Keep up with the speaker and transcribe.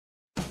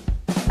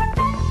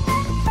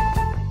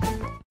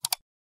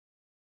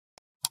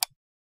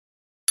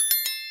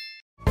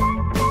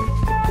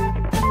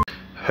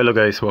Hello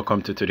guys,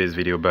 welcome to today's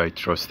video by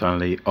Trust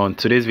Stanley. On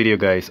today's video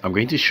guys, I'm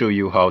going to show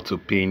you how to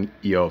pin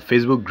your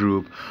Facebook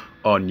group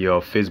on your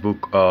Facebook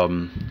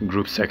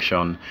group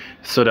section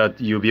so that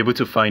you'll be able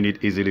to find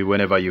it easily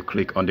whenever you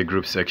click on the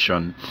group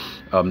section.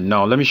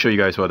 Now let me show you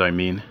guys what I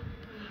mean.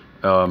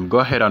 Go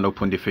ahead and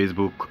open the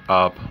Facebook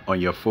app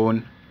on your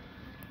phone,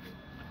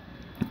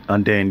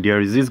 and then there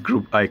is this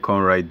group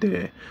icon right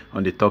there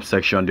on the top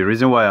section. The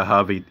reason why I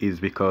have it is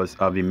because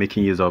I've been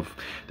making use of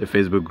the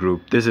Facebook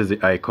group. This is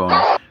the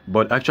icon,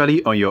 but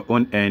actually on your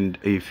own end,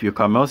 if you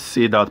cannot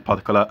see that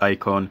particular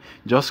icon,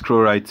 just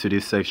scroll right to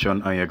this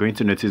section and you're going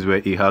to notice where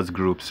it has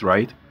groups,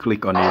 right?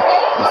 Click on it.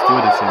 It's still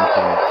the same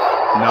thing.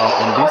 Now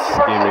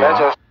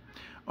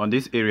on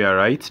this area,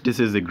 right, this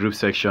is the group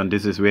section.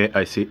 This is where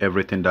I see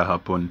everything that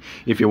happened.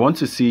 If you want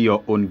to see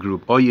your own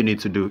group, all you need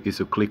to do is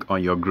to click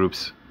on your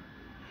groups.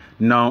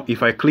 Now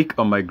if I click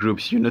on my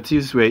groups, you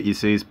notice where it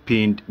says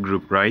pinned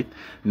group, right?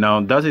 Now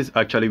that is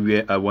actually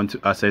where I want to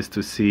access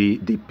to see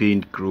the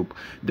pinned group.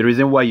 The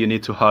reason why you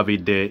need to have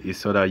it there is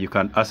so that you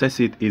can access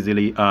it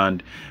easily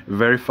and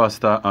very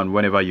faster and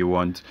whenever you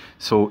want.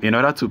 So in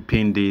order to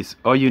pin this,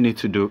 all you need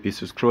to do is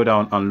to scroll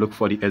down and look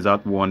for the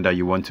exact one that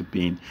you want to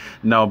pin.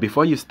 Now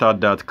before you start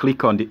that,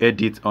 click on the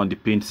edit on the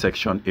pinned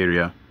section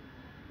area.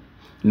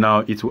 Now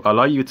it will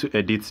allow you to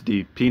edit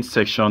the pin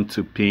section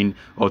to pin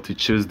or to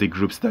choose the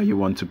groups that you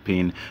want to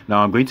pin.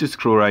 Now I'm going to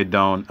scroll right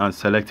down and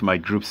select my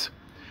groups.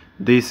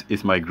 This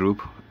is my group.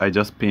 I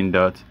just pinned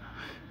that,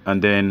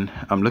 and then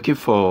I'm looking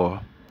for,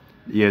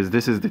 yes,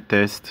 this is the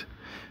test,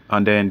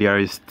 and then there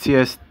is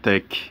TS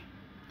Tech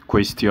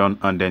question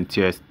and then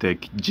TS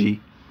Tech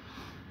G.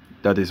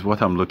 That is what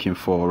I'm looking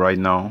for right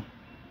now.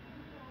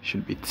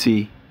 Should be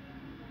T.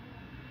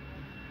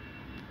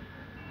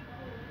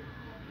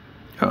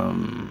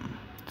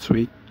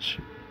 Switch,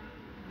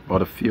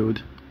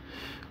 Battlefield,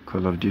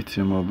 Call of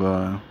Duty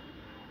Mobile.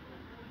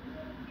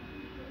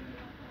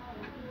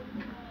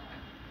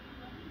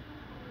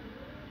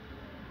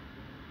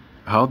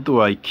 How do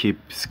I keep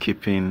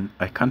skipping?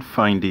 I can't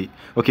find it.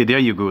 Okay, there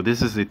you go.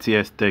 This is the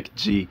TS Tech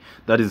G.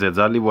 That is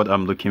exactly what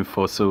I'm looking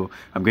for. So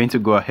I'm going to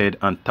go ahead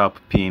and tap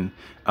pin,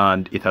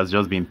 and it has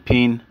just been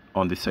pinned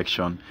on the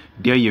section.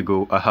 There you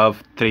go. I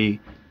have 3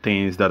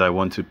 things that I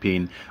want to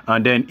pin.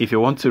 And then if you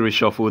want to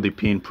reshuffle the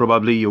pin,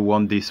 probably you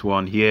want this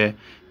one here,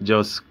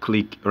 just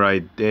click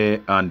right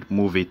there and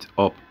move it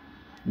up.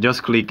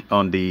 Just click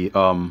on the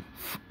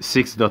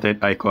 6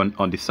 dotted icon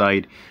on the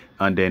side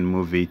and then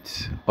move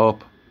it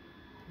up,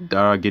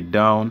 drag it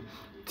down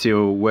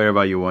till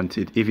wherever you want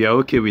it. If you're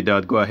okay with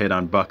that, go ahead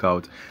and back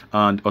out,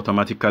 and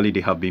automatically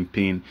they have been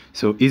pinned.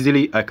 So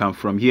easily I can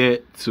from here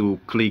to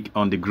click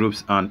on the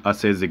groups and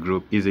access the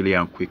group easily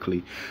and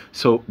quickly.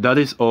 So that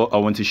is all I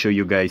want to show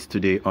you guys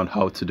today on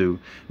how to do.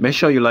 Make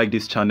sure you like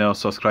this channel,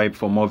 subscribe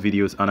for more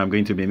videos, and I'm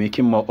going to be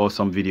making more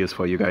awesome videos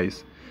for you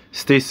guys.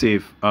 Stay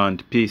safe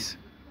and peace.